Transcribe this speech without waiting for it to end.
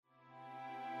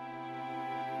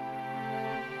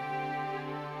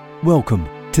Welcome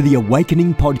to the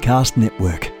Awakening Podcast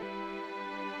Network.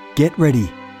 Get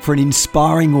ready for an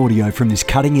inspiring audio from this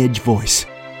cutting-edge voice.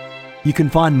 You can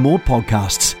find more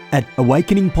podcasts at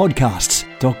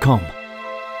awakeningpodcasts.com.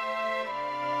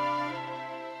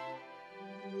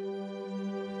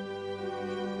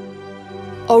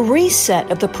 A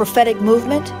reset of the prophetic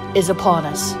movement is upon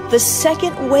us. The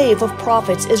second wave of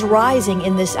prophets is rising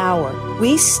in this hour.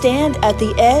 We stand at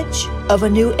the edge of a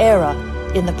new era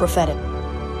in the prophetic.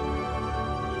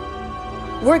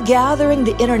 We're gathering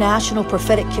the international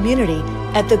prophetic community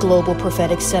at the Global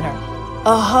Prophetic Center,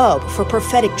 a hub for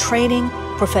prophetic training,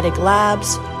 prophetic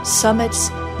labs, summits,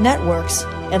 networks,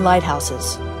 and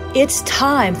lighthouses. It's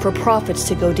time for prophets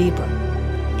to go deeper.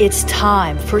 It's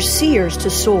time for seers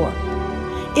to soar.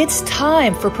 It's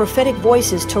time for prophetic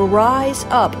voices to rise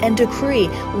up and decree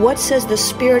what says the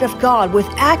Spirit of God with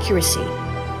accuracy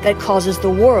that causes the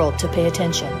world to pay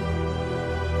attention.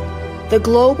 The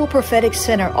Global Prophetic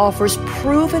Center offers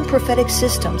proven prophetic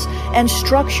systems and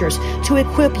structures to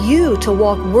equip you to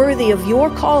walk worthy of your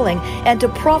calling and to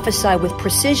prophesy with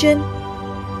precision,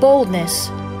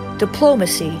 boldness,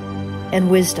 diplomacy,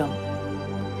 and wisdom.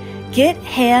 Get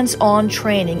hands-on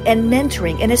training and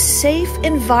mentoring in a safe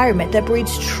environment that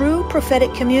breeds true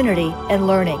prophetic community and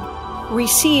learning.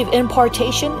 Receive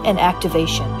impartation and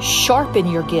activation. Sharpen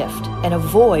your gift and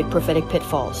avoid prophetic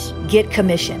pitfalls. Get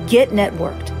commissioned. Get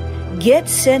networked. Get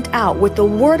sent out with the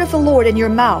word of the Lord in your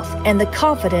mouth and the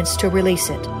confidence to release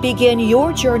it. Begin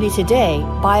your journey today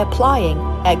by applying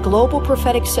at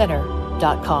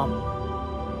globalpropheticcenter.com.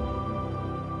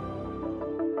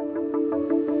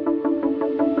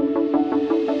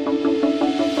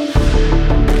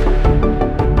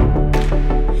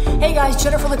 Hey guys,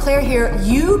 Jennifer LeClaire here.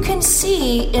 You can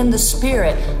see in the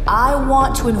Spirit. I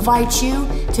want to invite you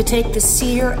to take the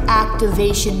Seer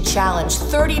Activation Challenge.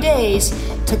 30 days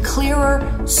to clearer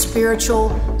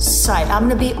spiritual sight. I'm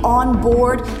going to be on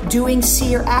board doing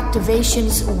seer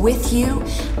activations with you,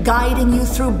 guiding you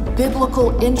through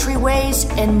biblical entryways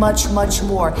and much, much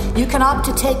more. You can opt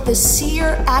to take the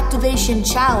Seer Activation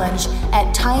Challenge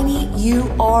at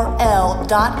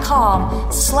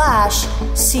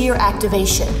tinyurl.com/seer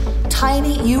activation.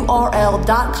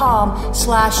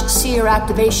 tinyurl.com/seer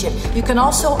activation. You can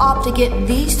also opt to get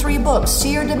these 3 books,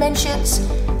 Seer Dimensions.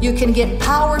 You can get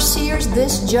Power Seers.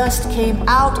 This just came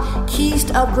out. Keys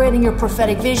to Upgrading Your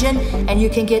Prophetic Vision. And you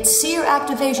can get Seer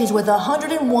Activations with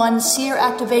 101 Seer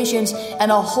Activations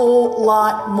and a whole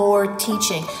lot more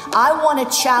teaching. I want to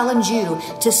challenge you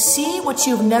to see what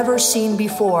you've never seen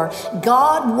before.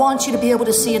 God wants you to be able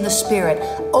to see in the Spirit.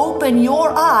 Open your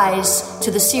eyes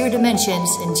to the Seer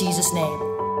Dimensions in Jesus' name.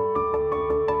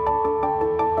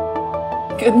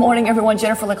 Good morning, everyone.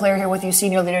 Jennifer LeClaire here with you,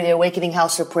 Senior Leader of the Awakening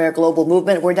House of Prayer Global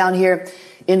Movement. We're down here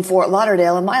in Fort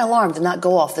Lauderdale, and my alarm did not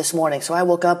go off this morning, so I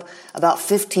woke up about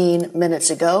 15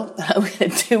 minutes ago. I'm going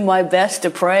to do my best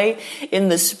to pray in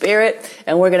the Spirit,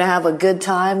 and we're going to have a good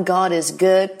time. God is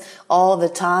good all the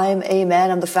time.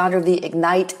 Amen. I'm the founder of the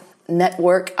Ignite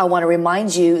Network. I want to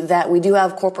remind you that we do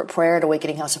have corporate prayer at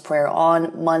Awakening House of Prayer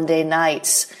on Monday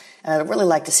nights. And I'd really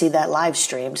like to see that live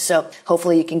streamed. So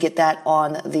hopefully you can get that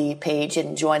on the page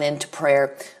and join into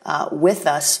prayer with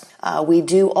us. We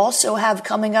do also have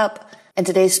coming up, and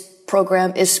today's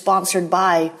program is sponsored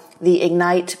by the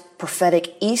Ignite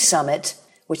Prophetic E-Summit,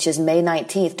 which is May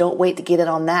 19th. Don't wait to get in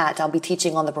on that. I'll be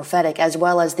teaching on the prophetic, as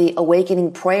well as the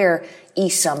Awakening Prayer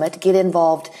E-Summit. Get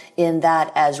involved in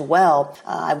that as well.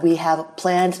 We have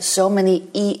planned so many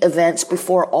E-events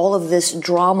before all of this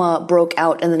drama broke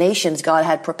out in the nations. God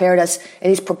had prepared us, and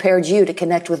He's prepared you to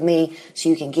connect with me so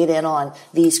you can get in on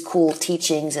these cool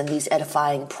teachings and these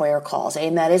edifying prayer calls.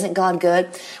 Amen. Isn't God good?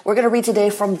 We're going to read today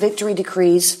from Victory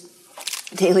Decrees,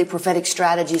 Daily Prophetic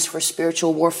Strategies for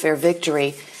Spiritual Warfare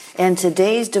Victory. And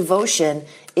today's devotion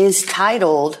is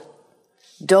titled,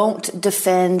 Don't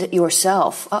Defend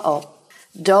Yourself.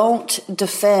 Don't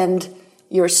defend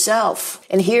yourself.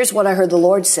 And here's what I heard the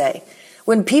Lord say.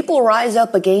 When people rise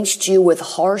up against you with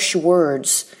harsh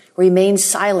words, remain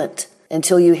silent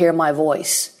until you hear my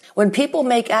voice. When people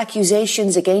make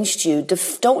accusations against you,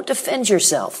 don't defend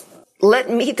yourself. Let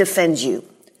me defend you.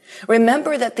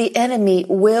 Remember that the enemy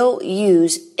will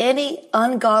use any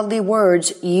ungodly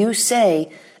words you say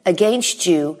against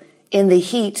you in the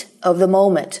heat of the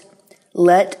moment.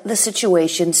 Let the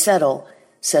situation settle,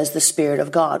 says the Spirit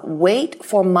of God. Wait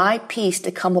for my peace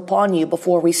to come upon you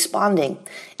before responding,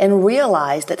 and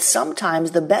realize that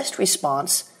sometimes the best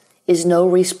response is no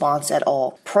response at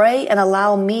all. Pray and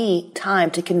allow me time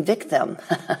to convict them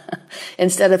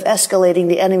instead of escalating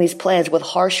the enemy's plans with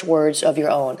harsh words of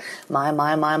your own. My.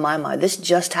 This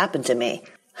just happened to me.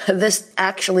 This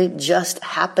actually just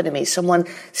happened to me. Someone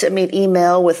sent me an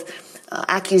email with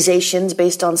accusations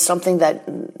based on something that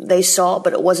they saw,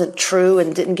 but it wasn't true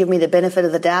and didn't give me the benefit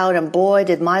of the doubt. And boy,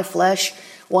 did my flesh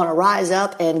want to rise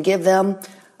up and give them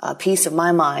a piece of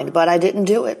my mind. But I didn't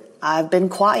do it. I've been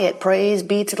quiet. Praise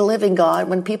be to the living God.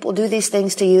 When people do these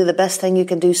things to you, the best thing you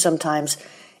can do sometimes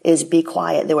is be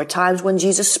quiet. There were times when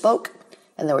Jesus spoke,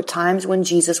 and there were times when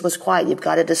Jesus was quiet. You've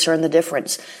got to discern the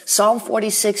difference. Psalm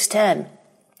 46:10,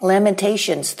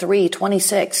 Lamentations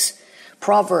 3:26,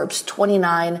 Proverbs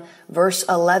 29, verse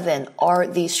 11 are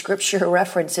the scripture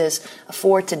references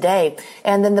for today.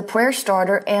 And then the prayer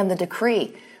starter and the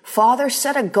decree. Father,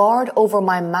 set a guard over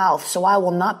my mouth so I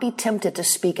will not be tempted to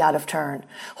speak out of turn.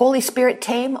 Holy Spirit,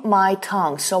 tame my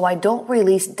tongue so I don't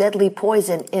release deadly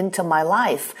poison into my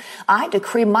life. I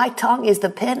decree my tongue is the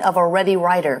pen of a ready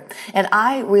writer, and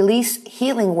I release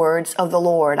healing words of the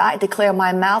Lord. I declare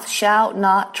my mouth shall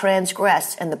not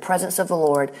transgress in the presence of the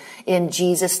Lord. In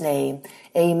Jesus' name,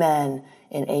 amen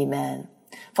and amen.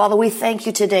 Father, we thank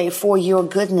you today for your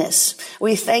goodness.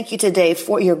 We thank you today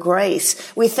for your grace.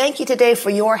 We thank you today for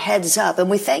your heads up. And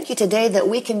we thank you today that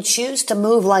we can choose to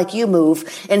move like you move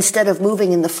instead of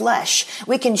moving in the flesh.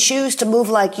 We can choose to move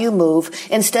like you move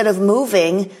instead of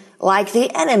moving like the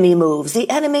enemy moves, the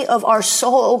enemy of our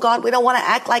soul. Oh God, we don't want to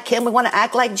act like him. We want to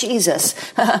act like Jesus.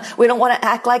 We don't want to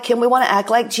act like him. We want to act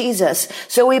like Jesus.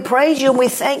 So we praise you and we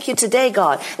thank you today,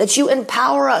 God, that you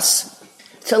empower us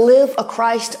to live a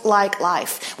Christ-like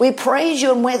life. We praise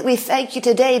you and we thank you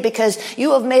today because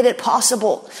you have made it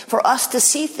possible for us to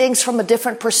see things from a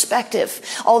different perspective.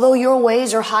 Although your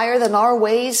ways are higher than our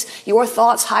ways, your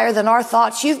thoughts higher than our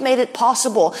thoughts, you've made it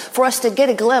possible for us to get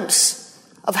a glimpse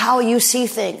of how you see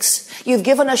things. You've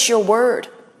given us your word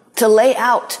to lay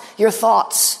out your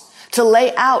thoughts, to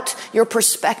lay out your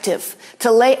perspective,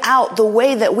 to lay out the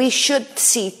way that we should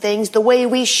see things, the way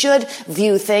we should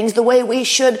view things, the way we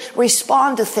should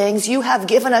respond to things. You have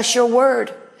given us your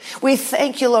word. We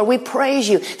thank you, Lord. We praise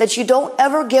you that you don't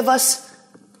ever give us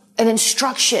an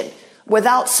instruction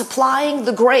without supplying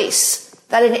the grace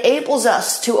that enables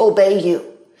us to obey you.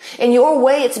 In your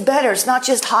way, it's better. It's not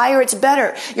just higher, it's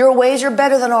better. Your ways are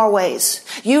better than our ways.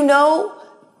 You know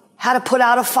how to put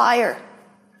out a fire.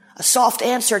 A soft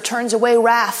answer turns away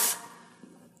wrath.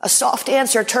 A soft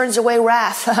answer turns away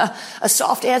wrath. A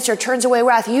soft answer turns away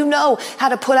wrath. You know how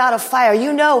to put out a fire.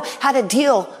 You know how to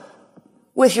deal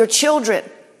with your children,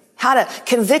 how to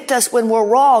convict us when we're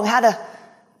wrong, how to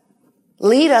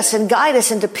lead us and guide us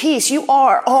into peace. You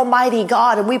are Almighty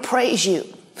God, and we praise you.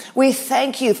 We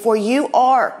thank you for you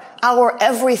are our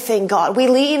everything, God. We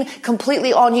lean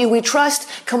completely on you. We trust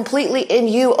completely in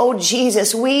you. Oh,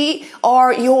 Jesus, we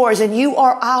are yours and you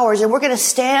are ours. And we're going to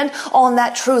stand on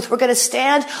that truth. We're going to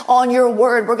stand on your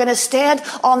word. We're going to stand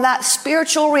on that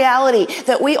spiritual reality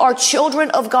that we are children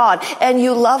of God and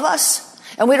you love us.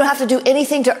 And we don't have to do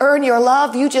anything to earn your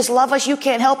love. You just love us. You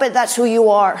can't help it. That's who you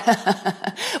are.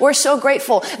 We're so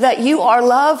grateful that you are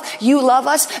love. You love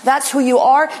us. That's who you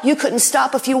are. You couldn't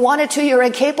stop if you wanted to. You're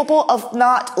incapable of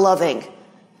not loving.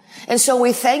 And so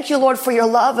we thank you, Lord, for your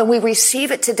love, and we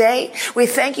receive it today. We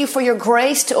thank you for your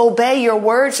grace to obey your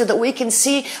word so that we can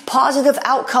see positive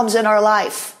outcomes in our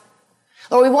life.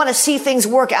 Lord, we want to see things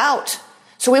work out.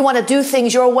 So we want to do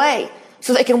things your way,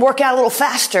 so they can work out a little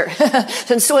faster.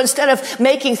 And so instead of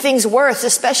making things worse,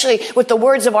 especially with the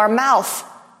words of our mouth,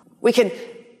 we can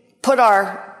put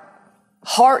our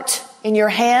heart in your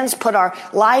hands, put our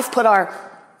life, put our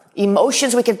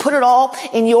emotions. We can put it all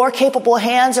in your capable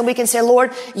hands, and we can say,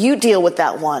 Lord, you deal with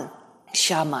that one.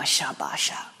 Shama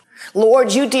shabasha.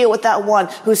 Lord, you deal with that one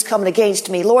who's coming against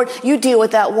me. Lord, you deal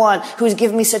with that one who's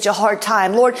giving me such a hard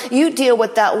time. Lord, you deal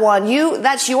with that one.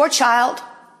 That's your child.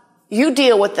 You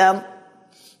deal with them.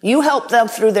 You help them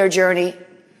through their journey.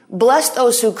 Bless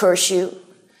those who curse you.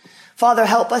 Father,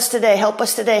 help us today. Help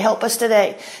us today. Help us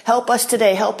today. Help us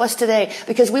today. Help us today.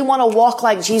 Because we want to walk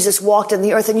like Jesus walked in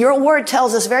the earth. And your word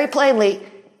tells us very plainly,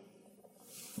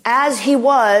 as he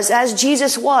was, as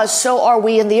Jesus was, so are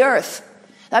we in the earth.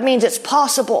 That means it's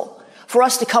possible for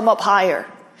us to come up higher.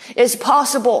 It's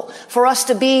possible for us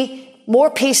to be more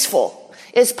peaceful.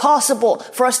 It's possible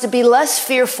for us to be less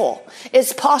fearful.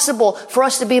 It's possible for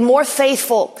us to be more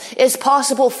faithful. It's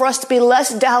possible for us to be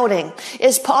less doubting.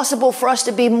 It's possible for us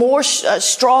to be more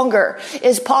stronger.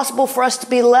 It's possible for us to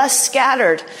be less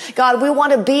scattered. God, we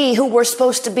want to be who we're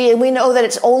supposed to be, and we know that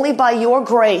it's only by your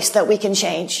grace that we can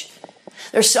change.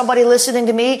 There's somebody listening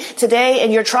to me today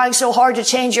and you're trying so hard to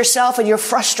change yourself and you're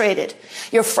frustrated.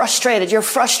 You're frustrated. You're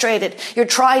frustrated. You're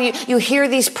trying, you hear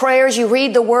these prayers, you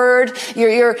read the word,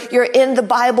 you're in the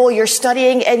Bible, you're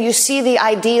studying and you see the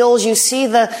ideals, you see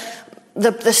the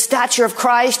the stature of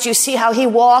Christ. You see how he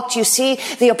walked. You see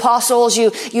the apostles.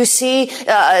 You see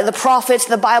the prophets,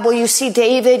 the Bible. You see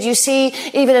David. You see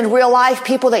even in real life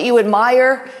people that you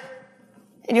admire.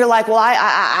 And you're like, well,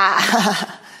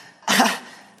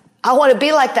 I want to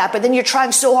be like that. But then you're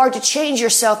trying so hard to change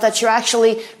yourself that you're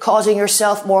actually causing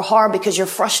yourself more harm because you're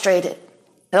frustrated.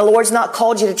 And the Lord's not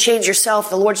called you to change yourself.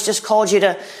 The Lord's just called you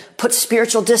to put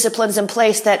spiritual disciplines in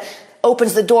place that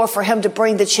opens the door for him to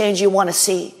bring the change you want to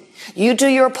see. You do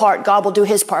your part. God will do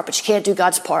his part, but you can't do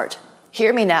God's part.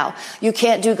 Hear me now. You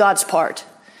can't do God's part.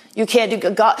 You can't do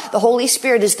God. The Holy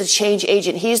Spirit is the change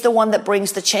agent. He's the one that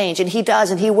brings the change, and he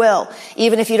does, and he will.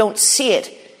 Even if you don't see it,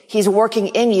 he's working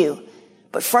in you.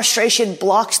 But frustration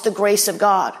blocks the grace of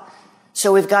God.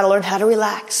 So we've got to learn how to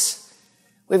relax.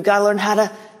 We've got to learn how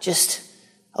to just,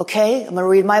 okay, I'm going to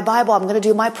read my Bible. I'm going to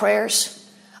do my prayers.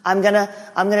 I'm going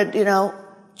to,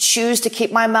 choose to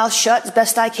keep my mouth shut as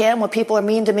best I can when people are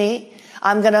mean to me.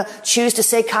 I'm going to choose to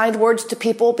say kind words to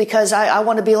people because I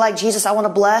want to be like Jesus. I want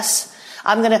to bless.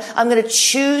 I'm going to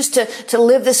choose to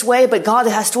live this way, but God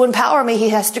has to empower me. He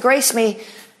has to grace me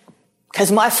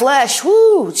because my flesh,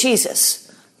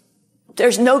 Jesus.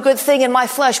 There's no good thing in my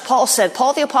flesh. Paul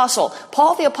the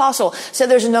apostle said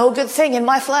there's no good thing in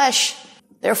my flesh.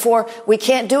 Therefore, we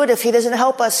can't do it if he doesn't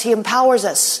help us. He empowers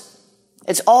us.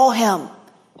 It's all him.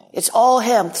 It's all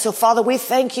him. So Father, we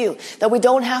thank you that we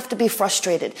don't have to be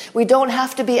frustrated. We don't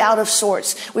have to be out of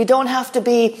sorts. We don't have to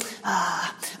be,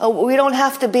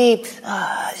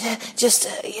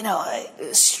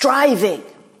 striving.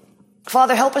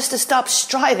 Father, help us to stop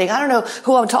striving. I don't know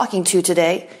who I'm talking to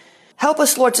today. Help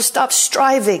us, Lord, to stop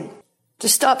striving, to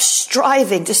stop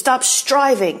striving, to stop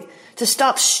striving, to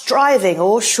stop striving.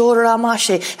 Oh,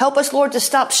 Shoramashe. Help us, Lord, to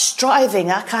stop striving.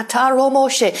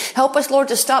 Akataromoshe. Help us, Lord,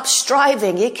 to stop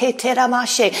striving.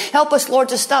 Iketeramashe. Help us, Lord,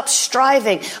 to stop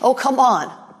striving. Oh, come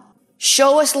on.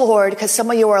 Show us, Lord, because some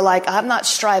of you are like, I'm not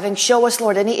striving. Show us,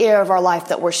 Lord, any area of our life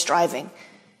that we're striving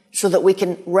so that we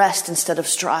can rest instead of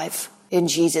strive. In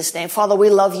Jesus' name. Father, we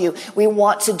love you. We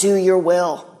want to do your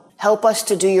will. Help us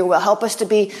to do your will. Help us to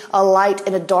be a light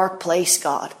in a dark place,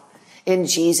 God. In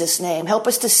Jesus' name. Help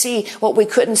us to see what we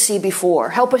couldn't see before.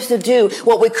 Help us to do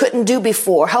what we couldn't do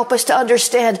before. Help us to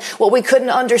understand what we couldn't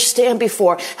understand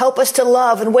before. Help us to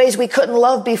love in ways we couldn't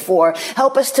love before.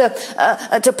 Help us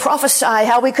to prophesy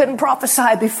how we couldn't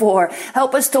prophesy before.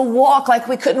 Help us to walk like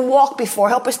we couldn't walk before.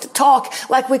 Help us to talk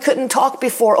like we couldn't talk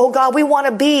before. Oh God, we want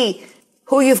to be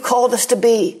who you've called us to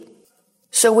be.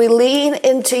 So we lean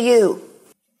into you.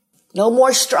 No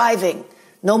more striving.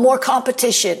 No more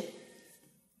competition.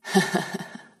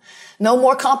 No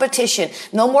more competition.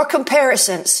 No more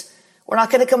comparisons. We're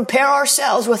not going to compare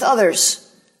ourselves with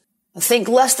others. Think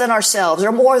less than ourselves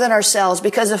or more than ourselves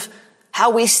because of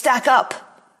how we stack up.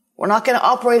 We're not going to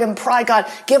operate in pride. God,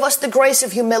 give us the grace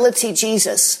of humility,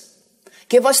 Jesus.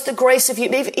 Give us the grace of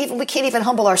humility. We can't even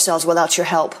humble ourselves without your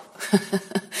help.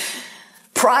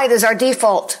 Pride is our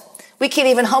default. We can't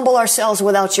even humble ourselves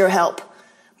without your help.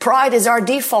 Pride is our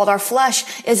default. Our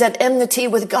flesh is at enmity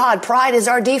with God. Pride is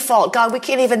our default. God, we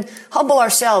can't even humble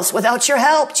ourselves without your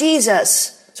help,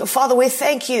 Jesus. So Father, we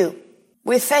thank you.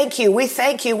 We thank you. We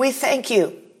thank you. We thank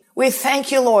you. We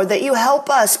thank you, Lord, that you help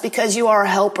us because you are a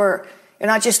helper. You're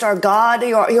not just our God.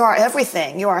 You are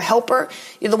everything. You are a helper.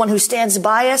 You're the one who stands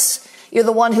by us. You're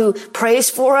the one who prays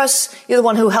for us. You're the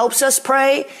one who helps us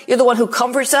pray. You're the one who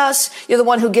comforts us. You're the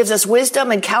one who gives us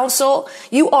wisdom and counsel.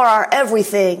 You are our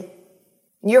everything.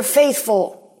 You're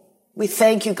faithful. We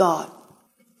thank you, God.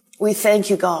 We thank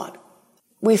you, God.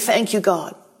 We thank you,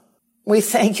 God. We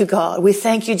thank you, God. We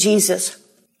thank you, Jesus.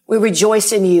 We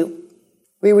rejoice in you.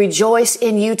 We rejoice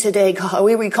in you today,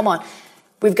 God. Come on.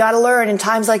 We've got to learn in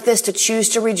times like this to choose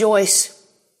to rejoice.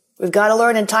 We've got to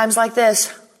learn in times like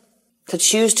this to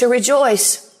choose to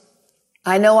rejoice.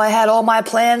 I know I had all my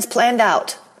plans planned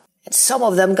out, and some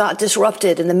of them got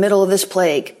disrupted in the middle of this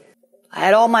plague. I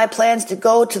had all my plans to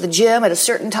go to the gym at a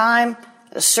certain time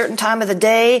of the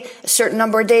day, a certain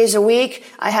number of days a week.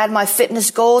 I had my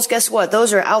fitness goals. Guess what?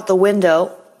 Those are out the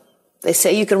window. They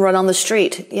say you can run on the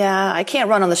street. Yeah, I can't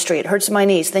run on the street. It hurts my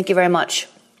knees. Thank you very much.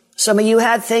 Some of you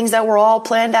had things that were all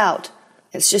planned out.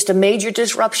 It's just a major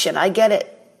disruption. I get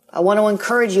it. I want to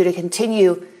encourage you to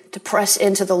continue to press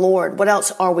into the Lord. What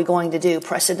else are we going to do?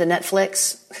 Press into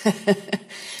Netflix?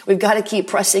 We've got to keep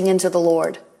pressing into the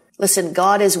Lord. Listen,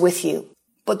 God is with you.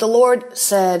 But the Lord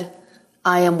said,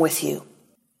 I am with you.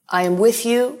 I am with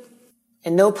you,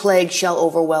 and no plague shall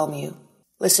overwhelm you.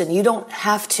 Listen, you don't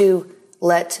have to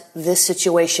let this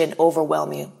situation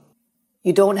overwhelm you.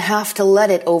 You don't have to let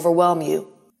it overwhelm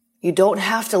you. You don't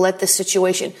have to let this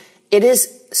situation. It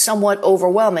is somewhat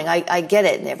overwhelming. I get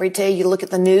it. And every day you look at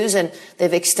the news and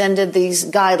they've extended these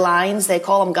guidelines. They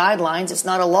call them guidelines. It's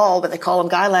not a law, but they call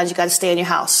them guidelines. You got to stay in your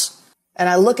house. And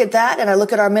I look at that and I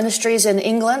look at our ministries in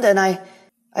England and I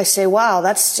say, wow,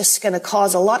 that's just going to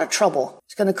cause a lot of trouble.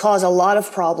 It's going to cause a lot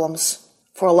of problems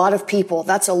for a lot of people.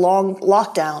 That's a long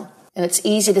lockdown. And it's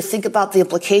easy to think about the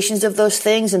implications of those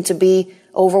things and to be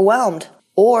overwhelmed.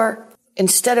 Or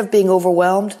instead of being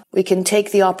overwhelmed, we can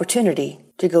take the opportunity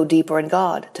to go deeper in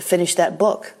God, to finish that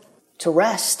book, to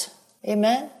rest.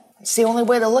 Amen? It's the only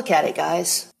way to look at it,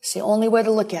 guys. It's the only way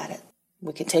to look at it.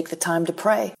 We can take the time to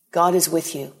pray. God is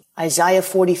with you. Isaiah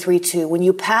 43:2, when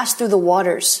you pass through the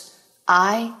waters,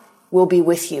 I will be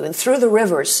with you. And through the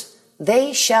rivers,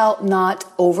 they shall not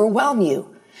overwhelm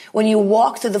you. When you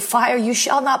walk through the fire, you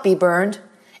shall not be burned,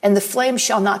 and the flame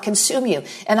shall not consume you.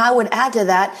 And I would add to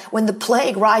that, when the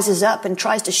plague rises up and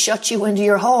tries to shut you into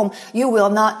your home, you will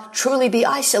not truly be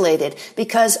isolated,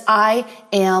 because I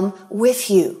am with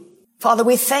you. Father,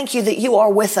 we thank you that you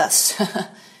are with us.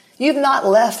 You've not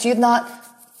left. You've not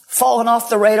fallen off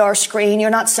the radar screen. You're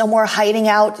not somewhere hiding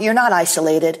out. You're not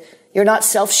isolated. You're not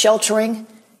self-sheltering,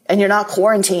 and you're not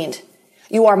quarantined.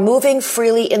 You are moving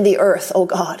freely in the earth, oh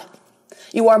God.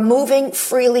 You are moving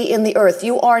freely in the earth.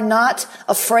 You are not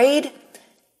afraid,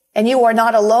 and you are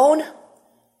not alone,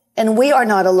 and we are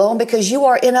not alone, because you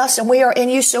are in us and we are in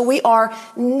you, so we are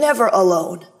never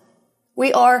alone.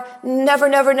 We are never,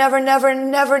 never, never, never,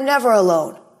 never, never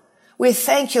alone. We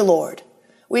thank you, Lord.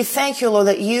 We thank you, Lord,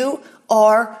 that you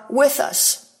are with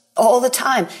us all the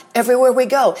time, everywhere we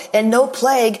go, and no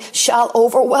plague shall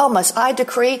overwhelm us. I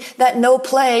decree that no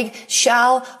plague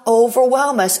shall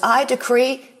overwhelm us. I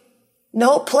decree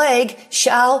no plague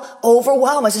shall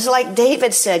overwhelm us. It's like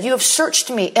David said, you have searched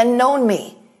me and known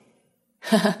me.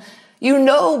 You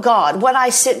know, God, when I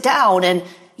sit down, and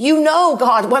you know,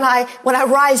 God, when I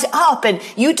rise up, and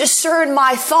you discern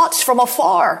my thoughts from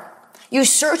afar. You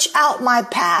search out my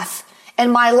path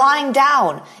and my lying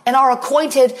down, and are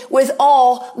acquainted with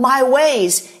all my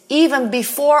ways, even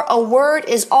before a word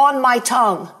is on my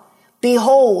tongue.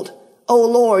 Behold, O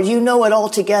Lord, you know it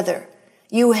altogether.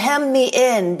 You hem me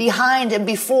in behind and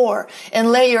before,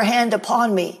 and lay your hand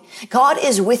upon me. God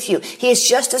is with you. He is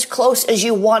just as close as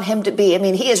you want him to be. I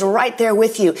mean, he is right there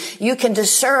with you. You can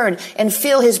discern and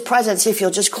feel his presence if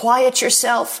you'll just quiet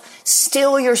yourself,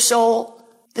 still your soul.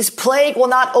 This plague will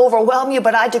not overwhelm you,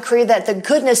 but I decree that the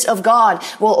goodness of God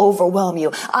will overwhelm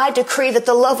you. I decree that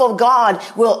the love of God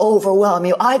will overwhelm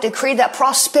you. I decree that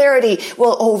prosperity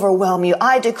will overwhelm you.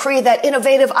 I decree that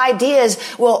innovative ideas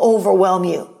will overwhelm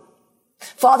you.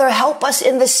 Father, help us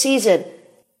in this season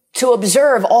to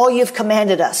observe all you've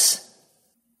commanded us.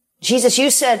 Jesus, you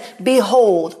said,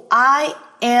 behold, I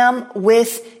am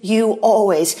with you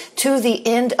always to the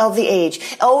end of the age.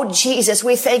 Oh, Jesus,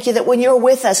 we thank you that when you're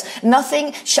with us,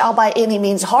 nothing shall by any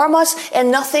means harm us,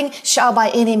 and nothing shall by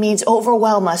any means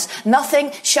overwhelm us.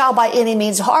 Nothing shall by any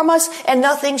means harm us, and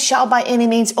nothing shall by any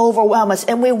means overwhelm us.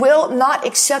 And we will not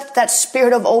accept that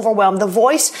spirit of overwhelm, the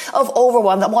voice of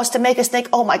overwhelm that wants to make us think,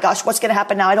 oh my gosh, what's going to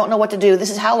happen now? I don't know what to do. This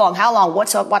is how long,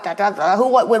 what's up, what, who,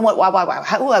 what, when, what, why,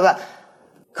 whoever.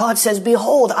 God says,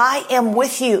 behold, I am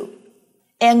with you,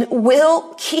 and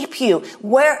will keep you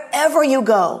wherever you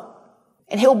go.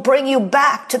 And he'll bring you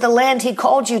back to the land he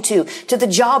called you to the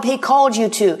job he called you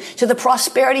to the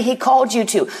prosperity he called you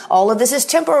to. All of this is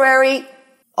temporary.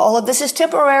 All of this is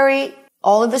temporary.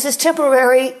 All of this is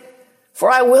temporary.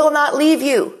 For I will not leave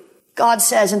you, God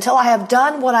says, until I have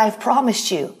done what I have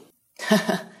promised you.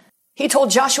 He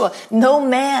told Joshua, no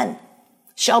man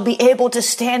shall be able to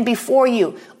stand before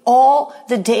you all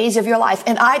the days of your life.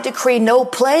 And I decree no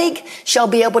plague shall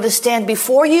be able to stand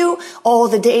before you all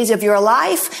the days of your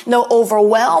life. No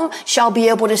overwhelm shall be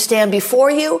able to stand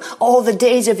before you all the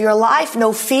days of your life.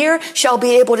 No fear shall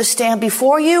be able to stand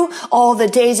before you all the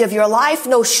days of your life.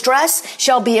 No stress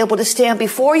shall be able to stand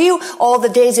before you all the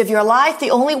days of your life.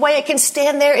 The only way it can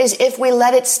stand there is if we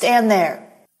let it stand there.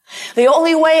 The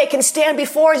only way it can stand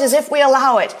before us is if we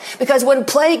allow it. Because when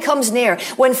plague comes near,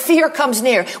 when fear comes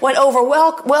near, when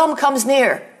overwhelm comes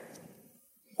near,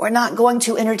 we're not going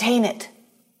to entertain it.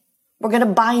 We're going to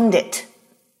bind it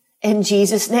in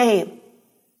Jesus' name.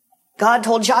 God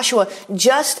told Joshua,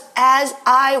 just as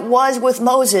I was with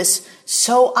Moses,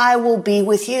 so I will be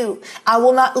with you. I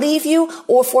will not leave you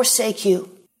or forsake you.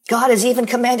 God has even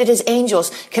commanded his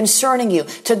angels concerning you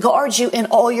to guard you in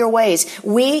all your ways.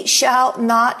 We shall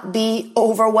not be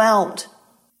overwhelmed.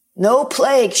 No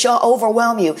plague shall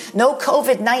overwhelm you. No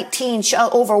COVID-19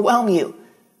 shall overwhelm you.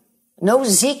 No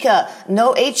Zika,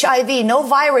 no HIV, no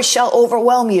virus shall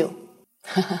overwhelm you.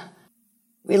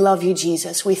 We love you,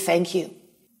 Jesus. We thank you.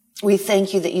 We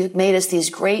thank you that you've made us these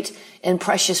great and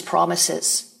precious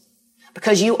promises,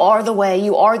 because you are the way,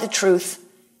 you are the truth,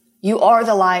 you are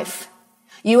the life.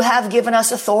 You have given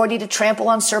us authority to trample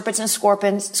on serpents and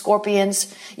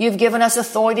scorpions. You've given us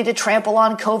authority to trample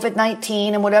on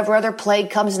COVID-19 and whatever other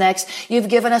plague comes next. You've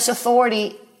given us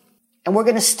authority, and we're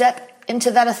going to step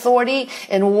into that authority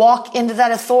and walk into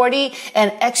that authority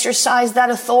and exercise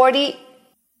that authority.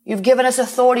 You've given us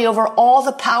authority over all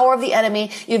the power of the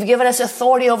enemy. You've given us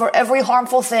authority over every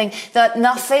harmful thing, that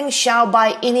nothing shall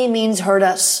by any means hurt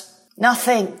us.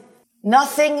 Nothing.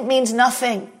 Nothing means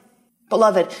nothing.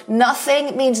 Beloved,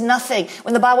 nothing means nothing.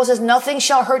 When the Bible says nothing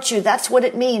shall hurt you, that's what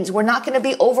it means. We're not going to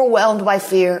be overwhelmed by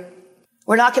fear.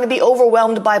 We're not going to be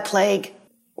overwhelmed by plague.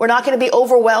 We're not going to be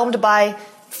overwhelmed by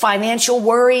financial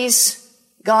worries.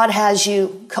 God has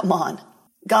you. Come on.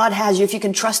 God has you. If you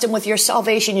can trust him with your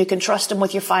salvation, you can trust him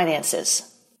with your finances.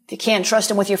 If you can't trust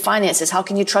him with your finances, how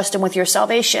can you trust him with your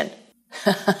salvation?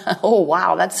 Oh,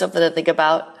 wow. That's something to think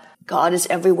about. God is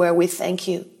everywhere. We thank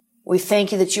you. We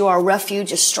thank you that you are a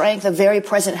refuge, a strength, a very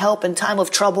present help in time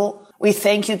of trouble. We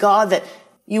thank you, God, that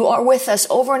you are with us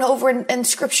over and over in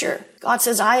Scripture. God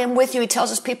says, I am with you. He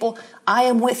tells his people, I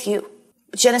am with you.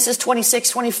 Genesis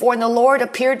 26:24, and the Lord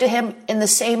appeared to him in the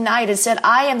same night and said,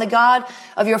 I am the God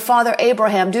of your father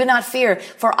Abraham. Do not fear,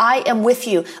 for I am with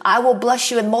you. I will bless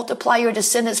you and multiply your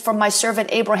descendants from my servant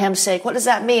Abraham's sake. What does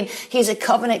that mean? He's a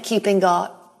covenant-keeping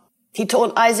God. He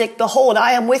told Isaac, behold,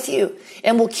 I am with you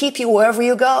and will keep you wherever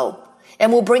you go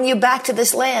and will bring you back to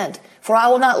this land. For I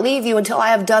will not leave you until I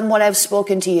have done what I have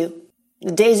spoken to you. In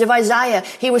the days of Isaiah,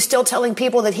 he was still telling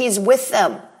people that he's with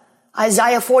them.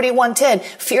 Isaiah 41:10,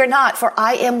 fear not, for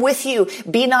I am with you.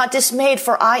 Be not dismayed,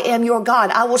 for I am your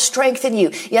God. I will strengthen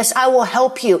you. Yes, I will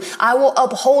help you. I will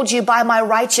uphold you by my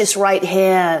righteous right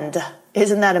hand.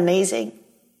 Isn't that amazing?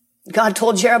 God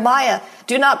told Jeremiah,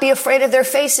 do not be afraid of their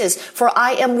faces, for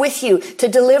I am with you to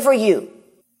deliver you.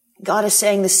 God is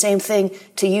saying the same thing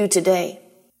to you today.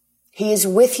 He is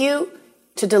with you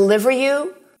to deliver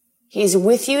you. He is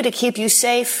with you to keep you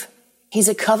safe. He's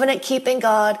a covenant-keeping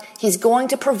God. He's going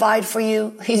to provide for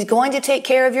you. He's going to take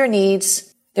care of your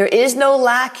needs. There is no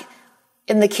lack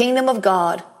in the kingdom of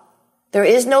God. There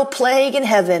is no plague in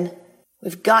heaven.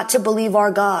 We've got to believe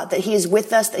our God, that he is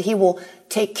with us, that he will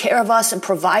take care of us and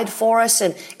provide for us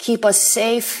and keep us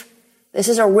safe. This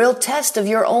is a real test of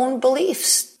your own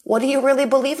beliefs. What do you really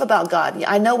believe about God?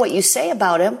 I know what you say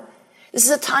about him. This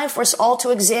is a time for us all to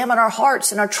examine our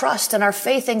hearts and our trust and our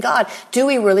faith in God. Do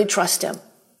we really trust him?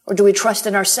 Or do we trust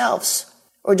in ourselves?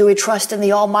 Or do we trust in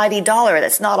the almighty dollar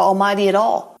that's not almighty at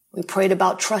all? We prayed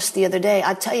about trust the other day.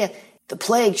 I tell you, the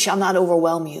plague shall not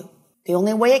overwhelm you. The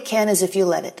only way it can is if you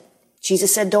let it.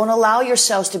 Jesus said, don't allow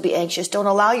yourselves to be anxious. Don't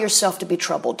allow yourself to be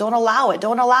troubled. Don't allow it.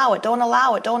 Don't allow it. Don't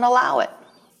allow it. Don't allow it.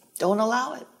 Don't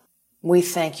allow it. We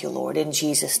thank you, Lord, in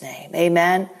Jesus' name.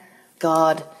 Amen.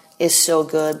 God is so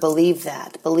good. Believe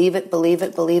that. Believe it, believe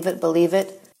it, believe it, believe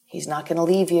it. He's not going to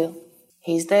leave you.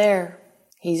 He's there.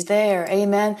 He's there.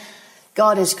 Amen.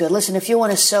 God is good. Listen, if you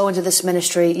want to sow into this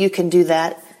ministry, you can do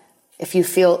that. If you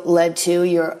feel led to,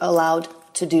 you're allowed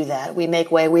to do that. We make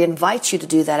way. We invite you to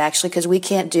do that, actually, because we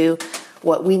can't do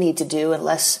what we need to do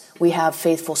unless we have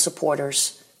faithful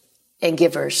supporters and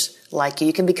givers like you.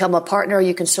 You can become a partner.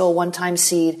 You can sow a one-time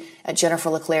seed at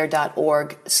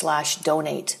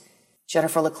jenniferleclaire.org/donate.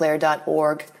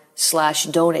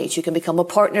 jenniferleclaire.org/donate. You can become a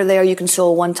partner there. You can sow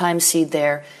a one-time seed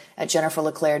there at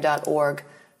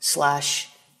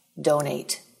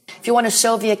jenniferleclaire.org/donate. If you want to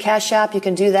sow via Cash App, you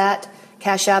can do that.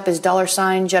 Cash App is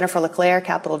 $ Jennifer LeClaire,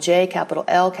 capital J, capital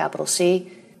L, capital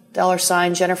C.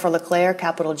 $ Jennifer LeClaire,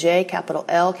 capital J, capital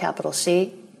L, capital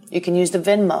C. You can use the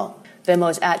Venmo. Venmo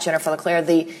is at Jennifer LeClaire.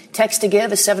 The text to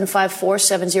give is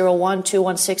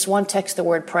 754-701-2161. Text the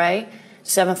word pray.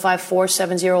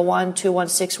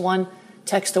 754-701-2161.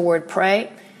 Text the word pray.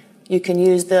 You can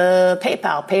use the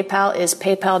PayPal. PayPal is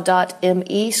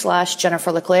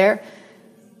paypal.me/Jennifer LeClaire.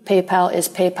 PayPal is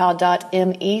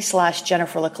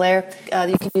paypal.me/Jennifer LeClaire.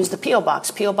 You can use the P.O.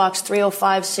 Box. P.O. Box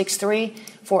 30563,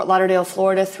 Fort Lauderdale,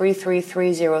 Florida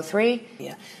 33303.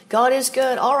 Yeah. God is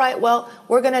good. All right. Well,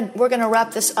 we're gonna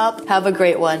wrap this up. Have a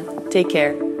great one. Take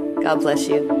care. God bless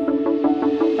you.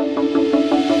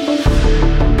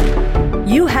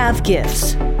 You have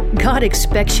gifts. God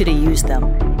expects you to use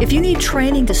them. If you need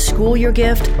training to school your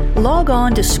gift, log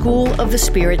on to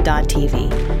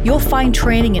schoolofthespirit.tv. You'll find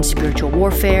training in spiritual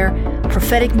warfare,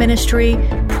 prophetic ministry,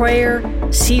 prayer,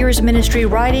 seers ministry,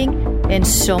 writing, and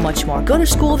so much more. Go to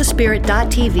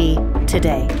schoolofthespirit.tv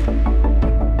today.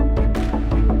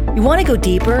 You want to go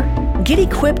deeper? Get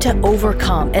equipped to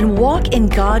overcome and walk in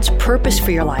God's purpose for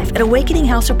your life at Awakening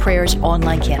House of Prayer's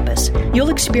online campus. You'll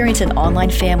experience an online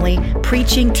family,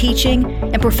 preaching, teaching,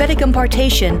 and prophetic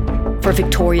impartation for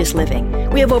victorious living.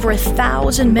 We have over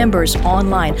 1,000 members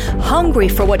online, hungry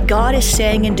for what God is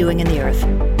saying and doing in the earth.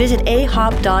 Visit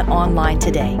ahop.online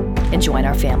today and join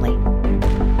our family.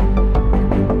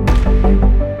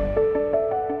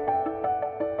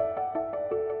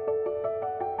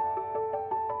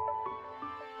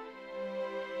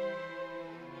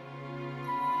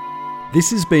 This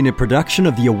has been a production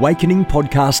of the Awakening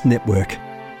Podcast Network.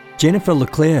 Jennifer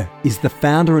LeClaire is the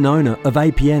founder and owner of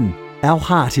APN. Our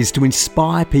heart is to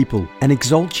inspire people and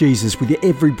exalt Jesus with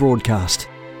every broadcast.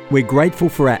 We're grateful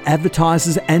for our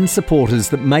advertisers and supporters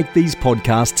that make these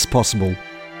podcasts possible.